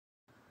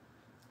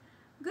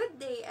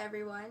day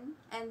everyone,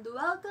 and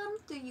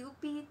welcome to UP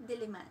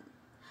Diliman.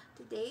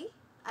 Today,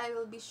 I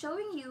will be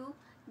showing you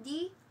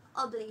the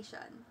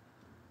Oblation.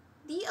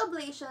 The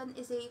Oblation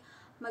is a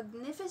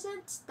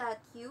magnificent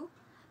statue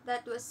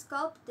that was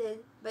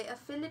sculpted by a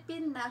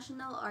Philippine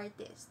national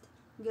artist,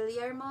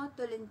 Guillermo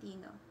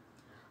Tolentino,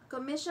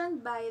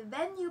 commissioned by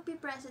then UP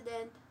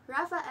President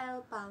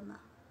Rafael Palma.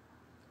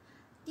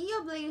 The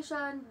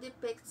Oblation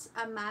depicts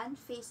a man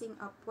facing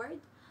upward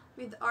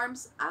with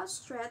arms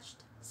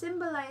outstretched,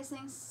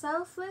 symbolizing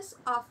selfless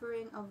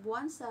offering of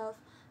oneself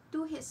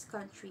to his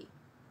country.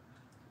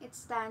 It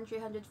stands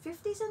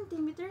 350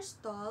 centimeters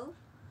tall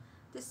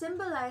to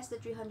symbolize the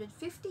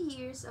 350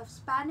 years of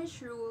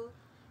Spanish rule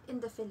in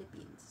the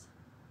Philippines.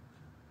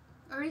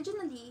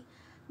 Originally,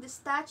 the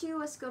statue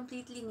was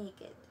completely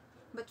naked,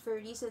 but for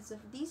reasons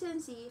of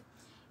decency,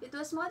 it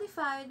was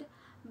modified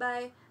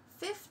by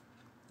 5th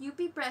UP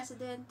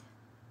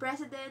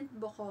President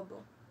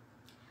Bocobo,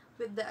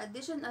 with the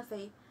addition of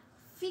a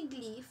fig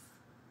leaf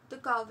to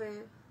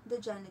cover the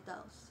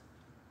genitals.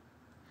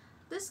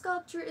 The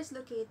sculpture is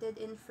located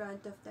in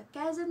front of the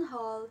Quezon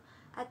Hall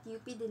at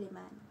UP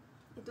Diliman.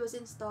 It was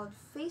installed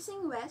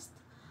facing west,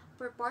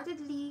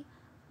 purportedly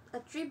a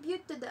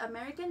tribute to the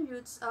American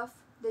roots of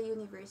the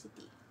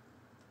university.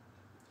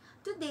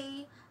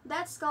 Today,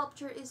 that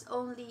sculpture is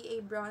only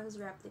a bronze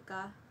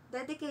replica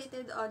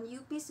dedicated on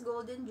UP's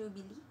Golden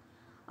Jubilee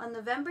on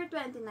November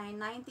 29,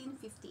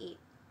 1958.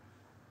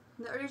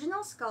 The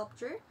original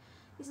sculpture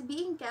is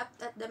being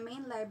kept at the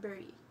main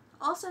library,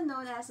 also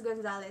known as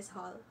Gonzales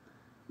Hall,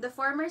 the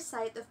former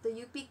site of the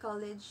UP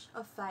College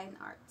of Fine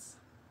Arts.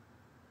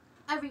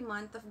 Every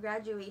month of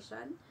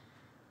graduation,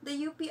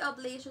 the UP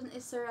Oblation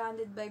is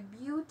surrounded by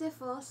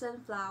beautiful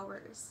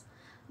sunflowers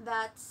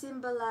that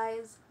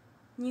symbolize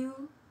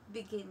new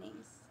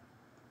beginnings.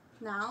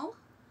 Now,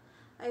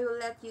 I will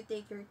let you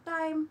take your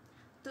time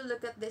to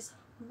look at this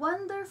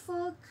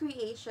wonderful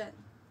creation.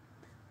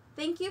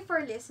 Thank you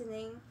for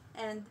listening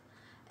and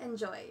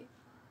enjoy.